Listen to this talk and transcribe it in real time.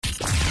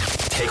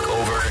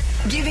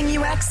giving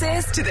you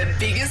access to the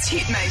biggest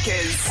hit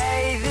makers.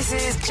 Hey, this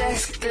is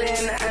Jess,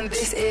 Glynne, and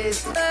this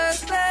is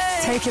Thursday.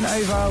 Taking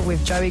over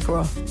with Joey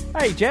Groth.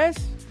 Hey, Jess.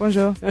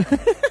 Bonjour.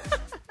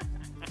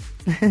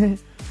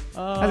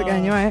 How's it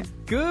going? You alright?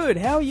 Good.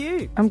 How are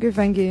you? I'm good,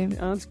 thank you.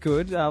 That's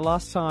good.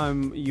 Last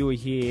time you were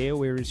here,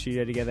 we were in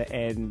studio together,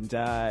 and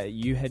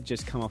you had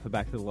just come off the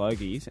back of the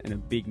Logies and a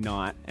big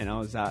night, and I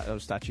was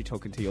actually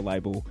talking to your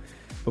label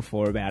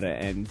before about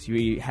it, and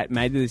you had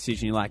made the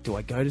decision. You're like, do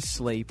I go to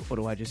sleep or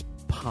do I just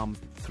pump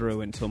through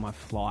until my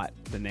flight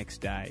the next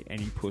day? And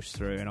you pushed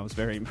through, and I was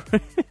very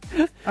impressed.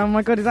 Oh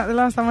my god, is that the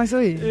last time I saw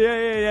you?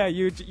 Yeah.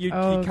 You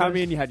come gosh.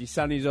 in, you had your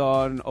sunnies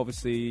on.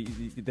 Obviously,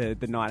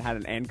 the night had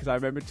an end, because I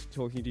remember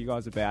talking to you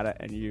guys about it,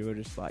 and you were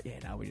just like, yeah,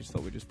 no, we just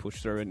thought we'd just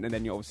push through, and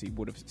then you obviously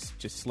would have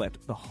just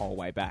slept the whole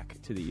way back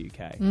to the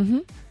UK. Mm-hmm.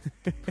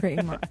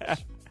 Pretty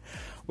much.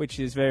 Which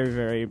is very,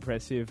 very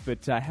impressive.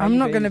 But I'm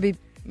not going to be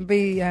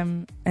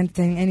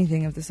entertaining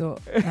anything of the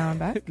sort now I'm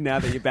back. Now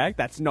that you're back,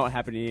 that's not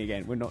happening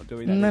again. We're not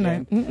doing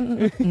that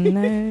again.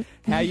 No.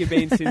 How you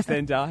been since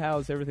then, Dal?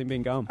 How's everything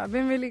been going? I've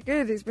been really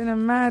good. It's been a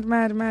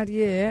mad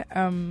year.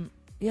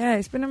 Yeah,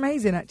 it's been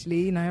amazing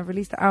actually. You know, I've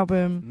released the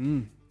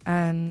album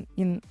and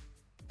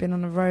been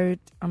on the road.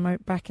 I'm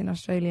back in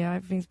Australia.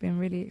 Everything's been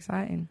really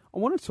exciting. I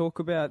want to talk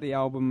about the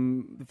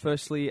album,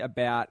 firstly,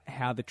 about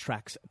how the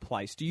tracks are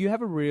placed. Do you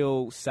have a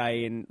real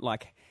say in,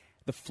 like,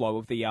 the flow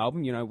of the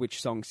album? You know,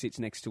 which song sits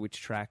next to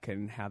which track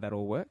and how that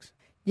all works?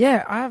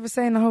 Yeah, I have a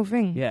say in the whole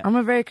thing. Yeah. I'm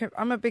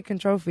a big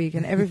control freak,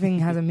 and everything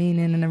has a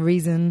meaning and a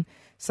reason.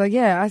 So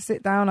yeah, I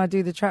sit down, I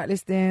do the track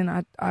listing,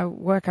 I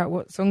work out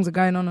what songs are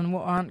going on and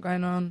what aren't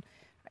going on.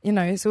 You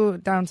know, it's all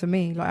down to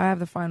me. Like, I have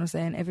the final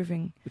say in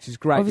everything. Which is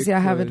great. Obviously, I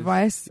have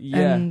advice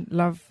and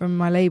love from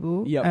my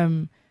label,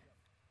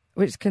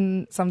 which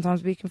can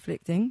sometimes be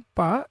conflicting,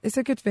 but it's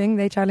a good thing.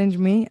 They challenge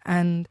me,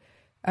 and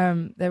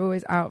they're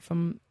always out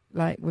from,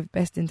 like, with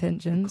best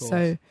intentions.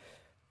 So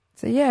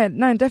yeah,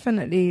 no,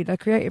 definitely the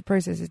creative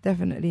process is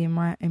definitely in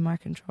my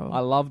control. I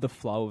love the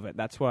flow of it.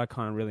 That's what I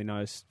kind of really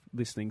noticed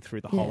listening through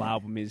the whole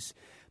album is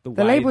the way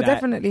the label that,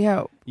 definitely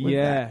helped.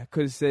 Yeah,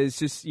 because there's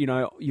just,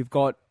 you've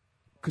got,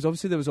 because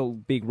obviously there was a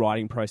big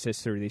writing process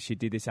through this. You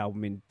did this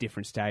album in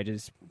different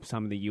stages.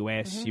 Some in the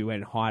US, you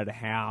went and hired a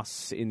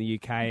house in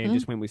the UK and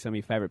just went with some of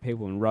your favourite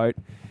people and wrote.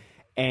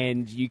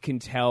 And you can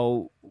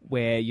tell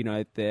where,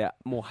 the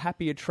more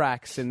happier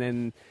tracks, and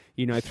then,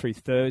 through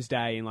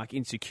Thursday and like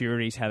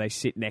Insecurities, how they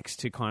sit next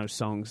to kind of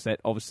songs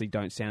that obviously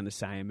don't sound the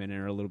same and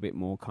are a little bit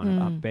more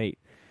kind of upbeat,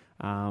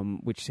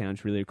 which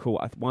sounds really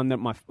cool. One that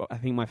I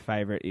think my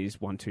favourite is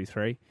 1, 2,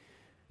 3.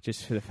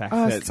 Just for the fact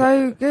that... it's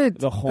so good.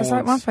 The horns.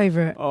 That's like my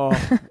favourite. Oh,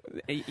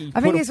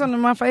 I think it's one of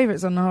my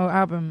favourites on the whole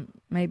album.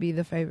 Maybe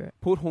the favourite.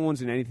 Put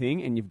horns in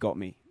anything and you've got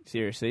me.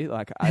 Seriously.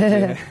 Like,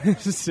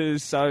 this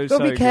is so Got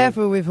to be good.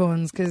 careful with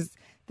horns, because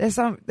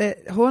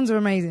horns are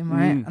amazing,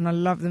 right? And I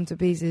love them to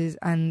pieces,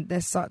 and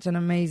they're such an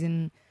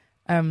amazing...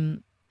 they're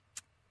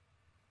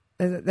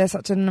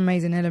such an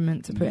amazing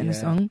element to put in a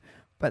song.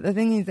 But the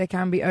thing is, they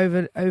can be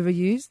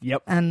overused.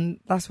 Yep. And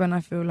that's when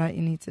I feel like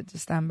you need to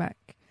just stand back.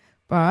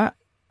 But...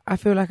 I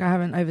feel like I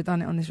haven't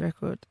overdone it on this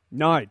record.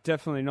 No,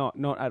 definitely not.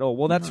 Not at all.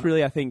 Well, that's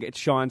really, I think, it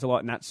shines a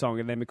lot in that song.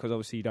 And then because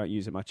obviously you don't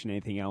use it much in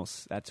anything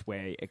else, that's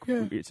where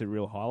it's a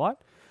real highlight.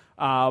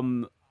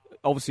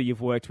 Obviously, you've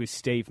worked with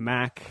Steve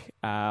Mack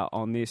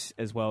on this,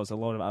 as well as a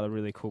lot of other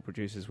really cool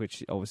producers,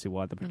 which obviously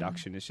why the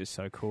production is just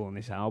so cool on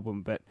this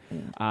album. But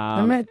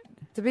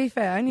to be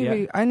fair,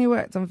 I only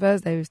worked on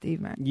Thursday with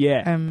Steve Mack.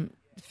 Yeah.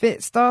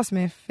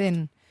 Starsmith,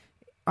 Finn,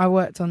 I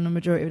worked on the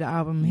majority of the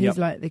album. He's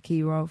like the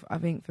key role, I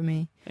think, for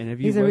me. And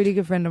he's a really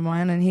good friend of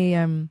mine, and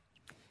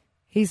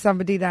he's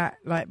somebody that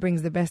like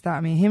brings the best out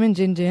of me. Him and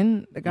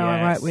Jin, the guy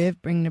I write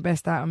with, bring the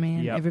best out of me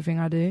in everything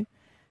I do.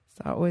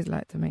 So I always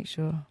like to make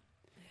sure,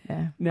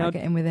 now, I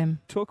get in with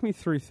him. Talk me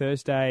through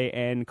Thursday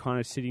and kind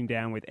of sitting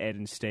down with Ed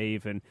and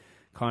Steve and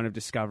kind of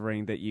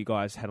discovering that you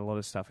guys had a lot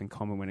of stuff in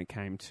common when it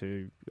came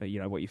to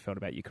what you felt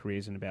about your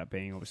careers and about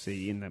being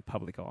obviously in the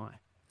public eye.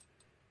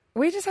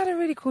 We just had a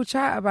really cool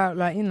chat about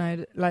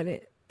the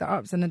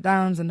ups and the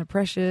downs and the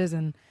pressures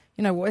and,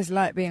 what it's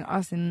like being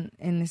us in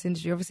this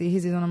industry. Obviously,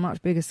 his is on a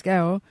much bigger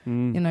scale,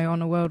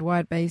 on a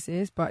worldwide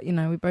basis. But,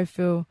 we both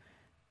feel,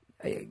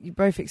 you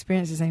both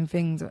experience the same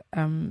things,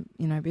 being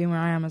where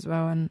I am as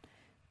well. And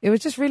it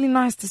was just really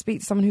nice to speak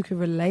to someone who could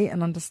relate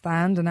and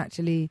understand and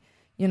actually,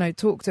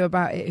 talk to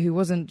about it, who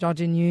wasn't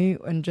judging you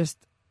and just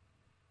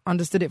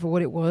understood it for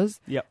what it was.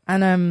 Yep.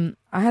 And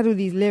I had all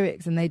these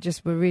lyrics and they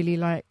just were really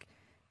like,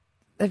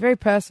 they're very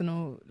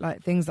personal,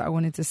 like things that I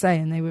wanted to say,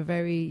 and they were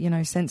very,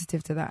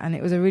 sensitive to that. And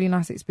it was a really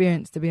nice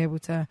experience to be able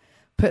to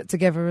put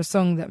together a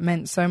song that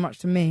meant so much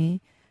to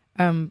me,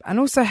 and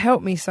also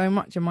helped me so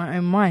much in my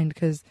own mind,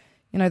 because,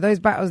 those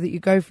battles that you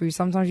go through,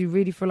 sometimes you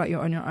really feel like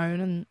you're on your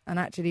own, and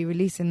actually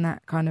releasing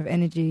that kind of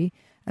energy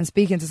and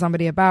speaking to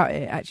somebody about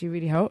it actually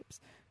really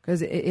helps,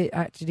 because it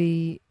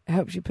actually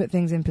helps you put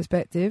things in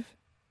perspective.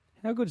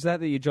 How good is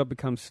that your job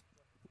becomes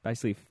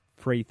basically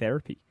free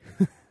therapy?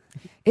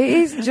 It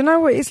is. Do you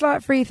know what? It's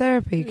like free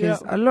therapy,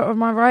 because a lot of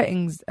my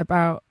writing's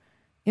about,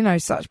 you know,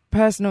 such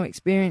personal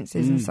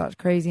experiences and such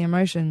crazy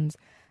emotions.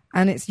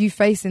 And it's you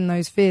facing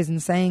those fears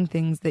and saying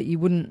things that you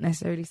wouldn't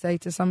necessarily say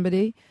to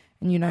somebody.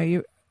 And, you know,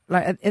 you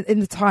like in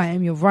the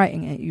time you're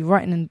writing it, you're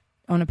writing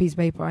on a piece of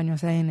paper and you're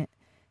saying it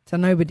to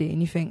nobody.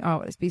 And you think,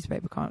 oh, this piece of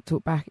paper can't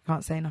talk back. It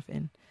can't say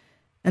nothing.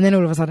 And then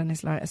all of a sudden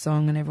it's like a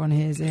song and everyone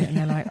hears it and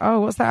they're like,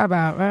 oh, what's that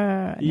about?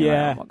 And you're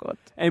like, oh my God.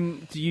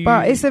 And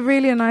but it's a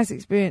really nice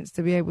experience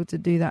to be able to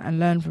do that and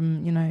learn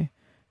from, you know,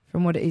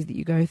 from what it is that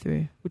you go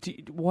through.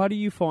 Why do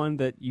you find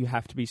that you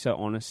have to be so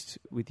honest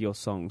with your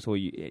songs, or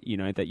you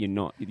know that you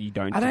don't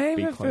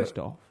be closed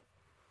off?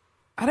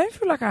 I don't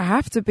feel like I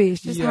have to be.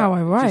 It's just how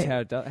I write.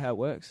 Just how it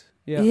works.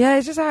 Yeah. Yeah,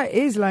 it's just how it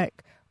is.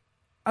 Like,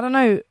 I don't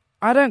know.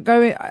 I don't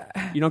go in.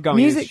 You're not going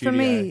music in the studio for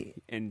me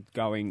and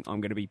going, I'm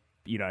going to be,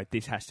 you know,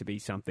 this has to be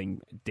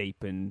something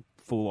deep and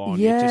full on.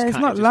 Yeah, it's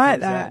not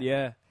like that. Out.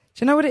 Yeah.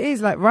 Do you know what it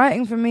is? Like,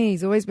 writing for me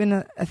has always been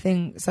a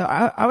thing. So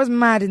I was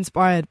mad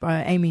inspired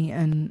by Amy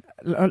and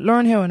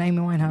Lauryn Hill and Amy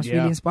Winehouse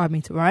really inspired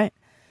me to write.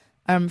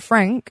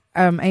 Frank,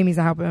 Amy's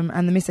album,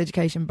 and The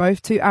Miseducation,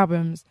 both 2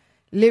 albums,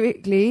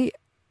 lyrically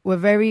were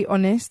very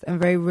honest and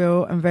very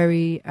real and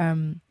very,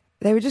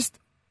 they were just,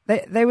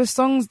 they were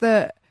songs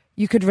that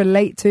you could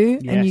relate to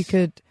and you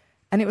could,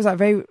 and it was like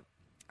very,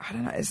 I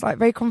don't know, it's like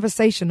very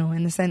conversational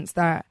in the sense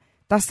that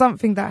that's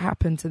something that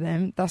happened to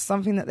them. That's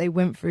something that they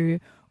went through,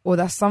 or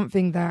that's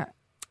something that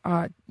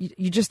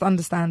you just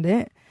understand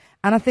it.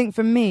 And I think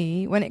for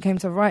me, when it came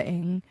to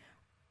writing,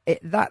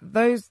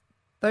 those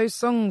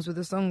songs were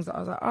the songs that I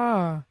was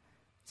like,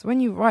 so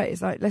when you write,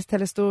 it's like, let's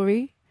tell a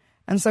story.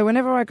 And so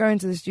whenever I go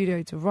into the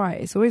studio to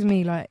write, it's always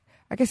me, like,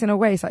 I guess in a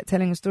way, it's like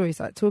telling a story. It's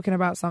like talking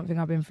about something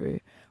I've been through.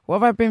 What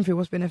have I been through?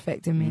 What's been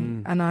affecting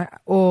me?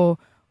 Or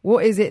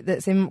what is it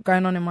that's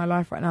going on in my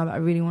life right now that I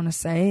really want to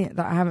say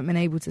that I haven't been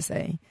able to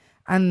say?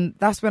 And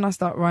that's when I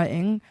start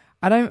writing.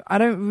 I don't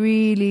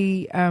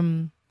really, I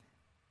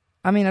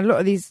mean, a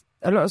lot of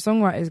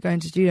songwriters go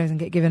into studios and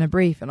get given a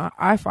brief. And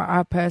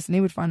I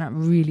personally would find that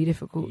really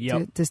difficult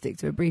to stick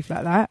to a brief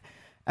like that.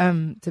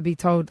 To be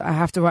told I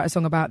have to write a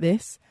song about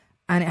this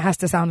and it has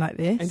to sound like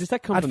this. And does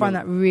that come I'd find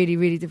that really,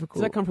 really difficult.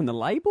 Does that come from the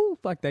label?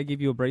 Like they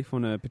give you a brief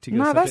on a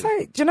particular subject? That's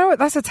like, do you know what?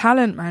 That's a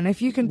talent, man. If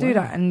you can do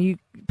that and you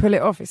pull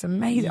it off, it's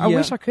amazing. I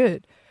wish I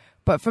could.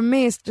 But for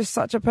me, it's just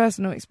such a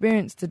personal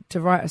experience to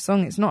write a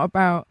song. It's not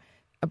about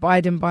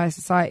abiding by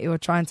society or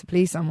trying to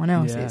please someone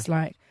else. It's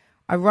like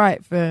I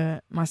write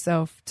for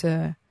myself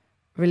to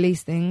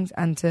release things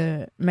and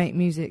to make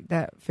music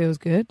that feels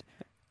good.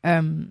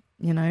 You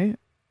know,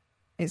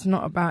 it's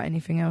not about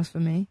anything else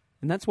for me.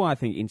 And that's why I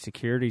think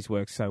Insecurities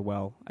works so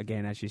well,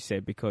 again, as you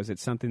said, because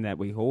it's something that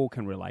we all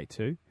can relate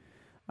to. You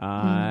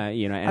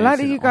know, and I like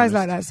that you guys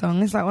like that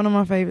song. It's like one of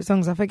my favourite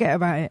songs. I forget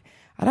about it.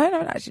 I don't know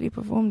if I actually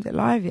performed it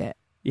live yet.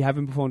 You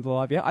haven't performed it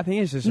live yet? I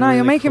think it's just no. Really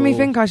you're making cool. me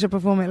think I should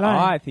perform it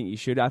live. I think you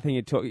should. I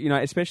think you know,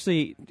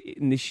 especially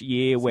in this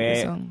year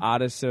where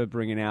artists are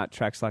bringing out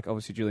tracks like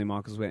obviously Julia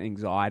Michaels with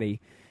Anxiety,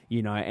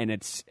 you know, and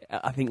it's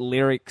I think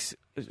lyrics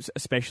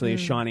especially are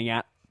shining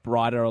out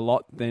brighter a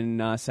lot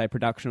than say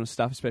production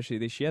stuff, especially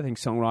this year. I think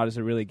songwriters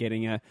are really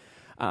getting a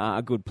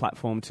good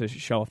platform to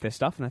show off their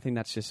stuff, and I think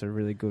that's just a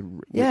really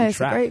good it's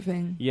track. A great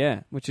thing.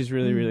 Yeah, which is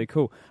really, really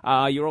cool.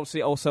 You're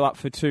obviously also up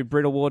for 2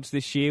 Brit Awards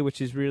this year, which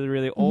is really,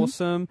 really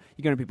awesome.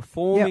 You're going to be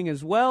performing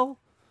as well.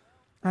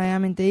 I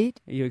am indeed.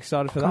 Are you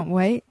excited for that? Can't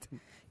wait.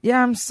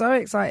 Yeah, I'm so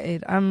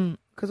excited.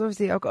 Because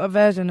obviously I've got a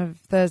version of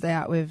Thursday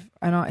out with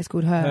an artist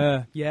called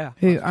Her.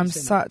 Who I'm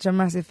such a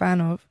massive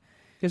fan of.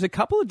 There's a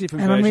couple of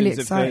different versions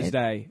of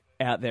Thursday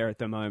out there at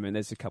the moment.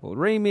 There's a couple of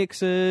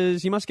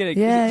remixes. You must get it.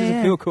 Does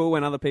it feel cool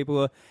when other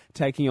people are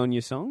taking on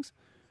your songs?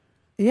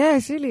 Yeah,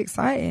 it's really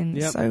exciting.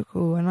 It's so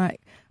cool.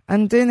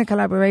 And doing the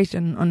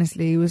collaboration,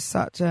 honestly, was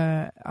such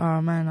a, I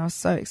was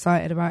so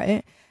excited about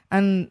it.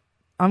 And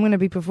I'm going to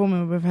be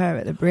performing with Her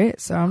at the Brit,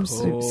 so I'm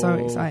so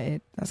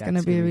excited. That's going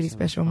to be a really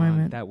special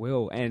moment. That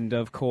will. And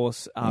of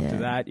course, after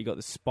that, you got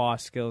the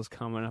Spice Girls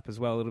coming up as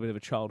well. A little bit of a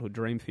childhood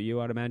dream for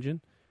you, I'd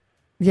imagine.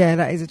 Yeah,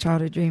 that is a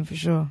childhood dream for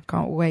sure.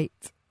 Can't wait.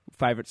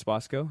 Favorite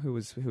Spice Girl? Who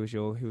was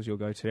your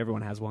go-to?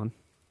 Everyone has one.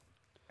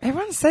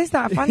 Everyone says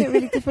that. I find it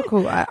really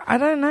difficult. I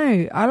don't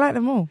know. I like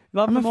them all.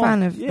 I'm a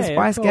fan of the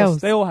Spice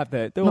Girls. They all have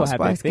their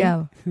Spice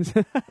Girl.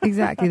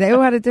 Exactly. They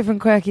all had a different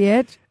quirky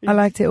edge. I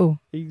liked it all.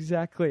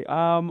 Exactly.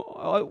 I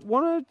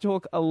want to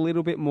talk a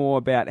little bit more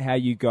about how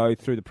you go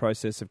through the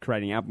process of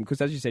creating an album,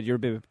 because as you said, you're a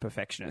bit of a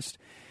perfectionist.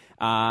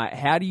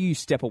 How do you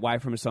step away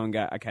from a song and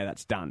go, okay,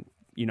 that's done?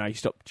 You know, you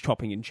stop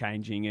chopping and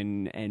changing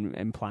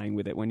and playing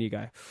with it. When you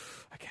go,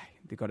 okay,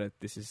 I've got to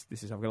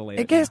leave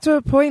it. It gets to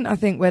a point, I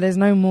think, where there's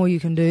no more you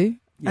can do.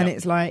 Yep. And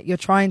it's like you're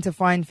trying to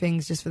find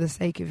things just for the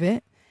sake of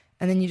it.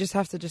 And then you just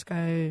have to just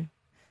go,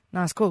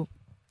 no, it's cool.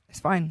 It's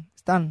fine.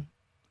 It's done.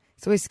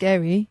 It's always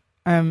scary.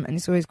 And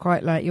it's always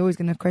quite like, you're always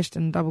going to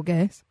question, double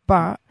guess.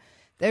 But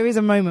there is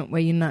a moment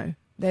where you know.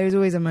 There is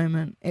always a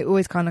moment. It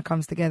always kind of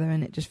comes together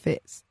and it just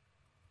fits.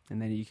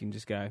 And then you can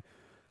just go,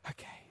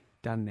 okay,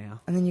 Done now.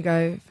 And then you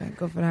go, thank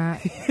God for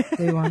that.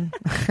 Do one.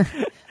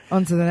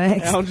 On to the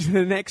next. On to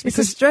the next.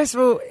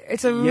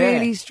 It's a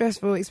really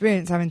stressful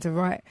experience having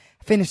to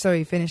finish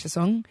a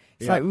song.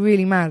 It's like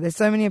really mad. There's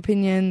so many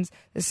opinions.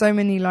 There's so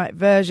many like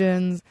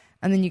versions.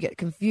 And then you get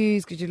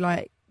confused because you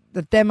like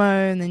the demo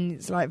and then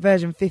it's like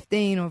version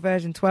 15 or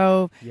version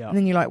 12. Yep. And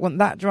then you like want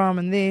that drum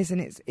and this.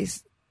 And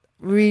it's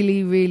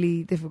really,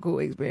 really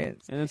difficult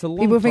experience. And it's a long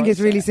People think process.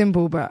 it's really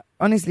simple, but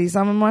honestly,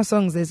 some of my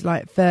songs, there's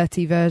like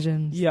 30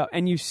 versions. Yeah,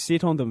 and you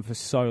sit on them for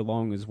so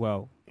long as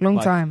well. Long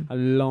time. A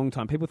long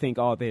time. People think,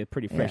 oh, they're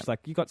pretty fresh. Like,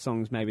 you got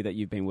songs maybe that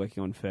you've been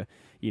working on for,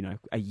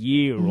 a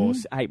year or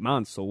 8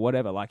 months or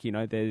whatever. Like,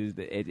 there's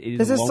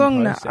a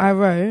song process. that I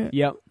wrote.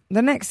 Yep.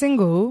 The next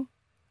single,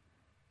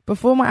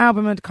 before my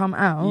album had come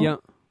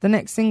out, the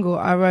next single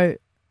I wrote,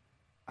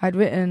 I'd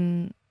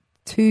written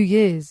 2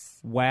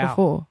 years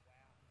before.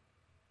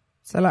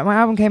 So, like, my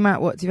album came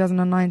out,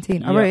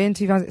 2019? I wrote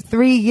it in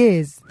 3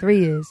 years. 3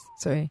 years,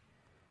 sorry.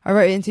 I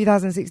wrote it in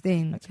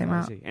 2016. It came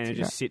out. And it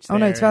just sits there. Oh,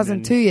 no,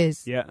 2002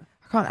 years. Yeah.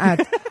 I can't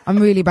add. I'm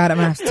really bad at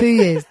maths. 2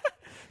 years.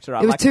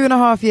 Right, it was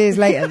 2.5 years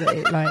later that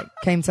it,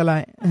 came to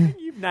light.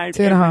 You've named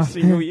 2.5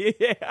 single year.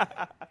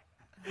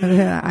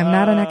 I'm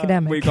not an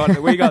academic. We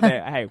got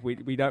there. Hey,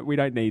 we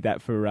don't need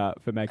that for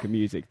making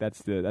music.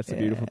 That's the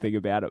beautiful thing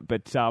about it.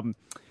 But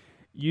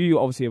you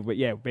obviously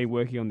have been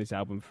working on this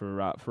album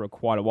for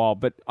quite a while.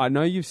 But I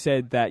know you've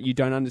said that you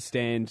don't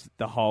understand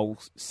the whole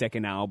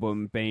second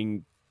album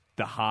being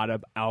the harder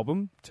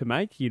album to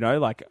make.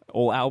 Like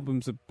all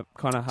albums are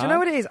kind of hard. Do you know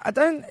what it is?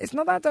 It's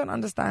not that I don't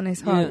understand it's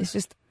hard. It's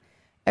just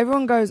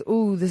everyone goes,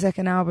 the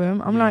second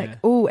album. I'm like,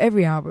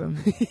 every album.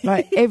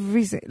 Like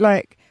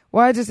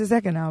why just the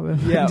second album?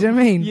 Yeah. Do you know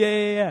what I mean?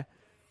 Yeah.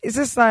 It's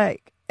just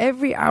like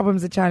every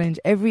album's a challenge.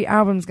 Every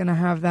album's going to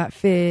have that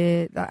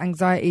fear, that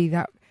anxiety,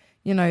 that,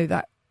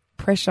 that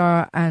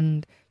pressure,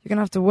 and you're going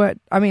to have to work.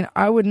 I mean,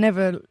 I would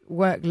never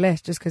work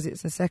less just because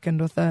it's the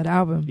second or third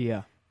album.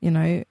 Yeah.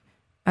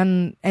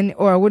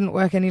 Or I wouldn't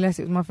work any less.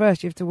 It was my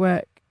first. You have to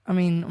work. I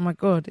mean, oh my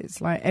God,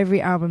 it's like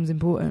every album's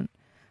important.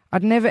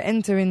 I'd never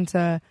enter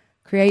into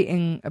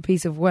creating a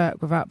piece of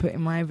work without putting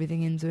my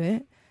everything into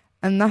it.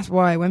 And that's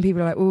why when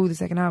people are like, the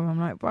second album, I'm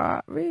like,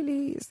 but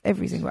really, it's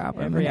every single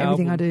album and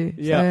everything I do.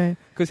 Yeah.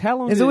 Because how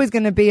long? There's always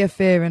going to be a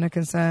fear and a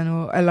concern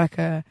or a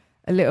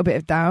little bit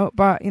of doubt.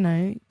 But,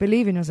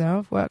 believe in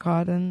yourself, work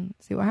hard and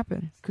see what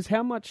happens. Because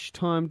how much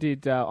time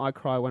did I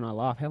Cry When I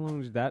Laugh? How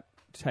long did that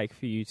take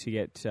for you to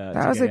get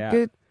that was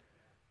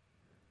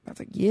that's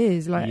like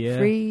years,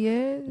 3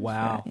 years.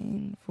 Wow.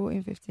 13,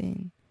 14,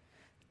 15.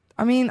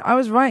 I mean, I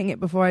was writing it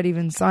before I'd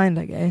even signed,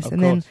 I guess. Of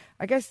and course. Then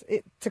I guess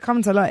to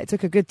come to light, it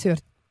took a good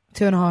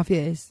 2.5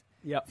 years.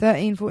 Yep.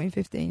 13, 14,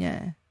 15,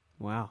 yeah.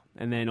 Wow.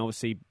 And then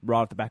obviously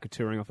right at the back of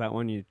touring off that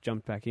one, you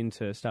jumped back in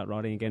to start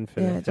writing again for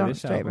this jumped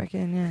straight album. back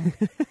in,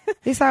 yeah.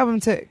 This album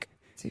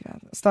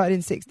started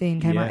in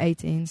 16, came out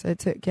 18, so it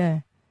took,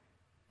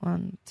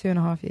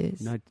 2.5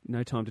 years.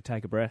 No time to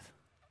take a breath.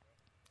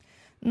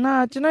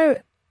 Nah, do you know,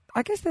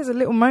 I guess there's a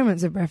little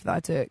moments of breath that I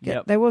took.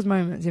 Yep. There was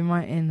moments in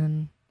writing,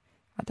 and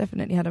I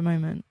definitely had a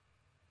moment.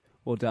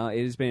 Well, Dal,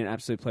 it has been an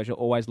absolute pleasure.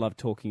 Always loved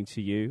talking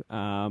to you.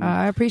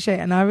 I appreciate it,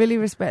 and I really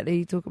respect that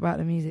you talk about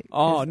the music.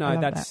 Oh no,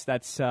 that's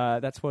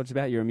what it's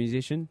about. You're a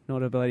musician,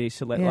 not a bloody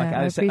celebrity. Yeah,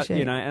 I appreciate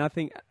it. And I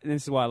think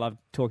this is why I love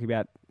talking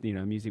about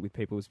music with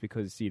people, is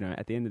because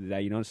at the end of the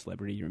day, you're not a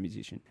celebrity, you're a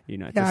musician.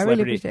 I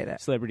really appreciate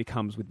that. Celebrity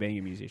comes with being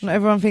a musician. Not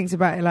everyone thinks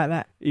about it like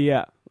that.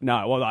 Yeah,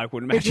 no, well, I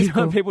wouldn't imagine.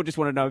 Cool. People just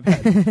want to know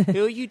about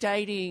who are you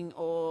dating,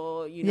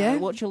 or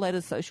what's your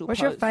latest social. What's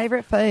post? your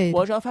favourite food?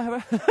 What's your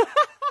favourite?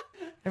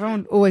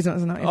 Everyone always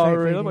wants to know what your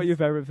really? food What is. your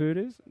favourite food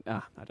is?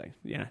 I don't.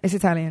 It's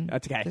Italian.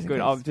 That's okay.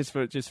 Good. Just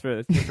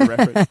for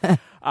reference.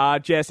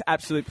 Jess,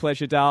 absolute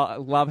pleasure,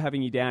 Dal. Love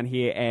having you down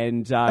here,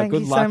 and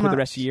good luck with the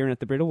rest of the year and at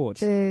the Brit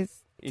Awards. Cheers.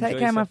 Enjoy Take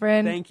care, my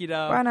friend. Thank you,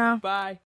 Dal. Bye now. Bye.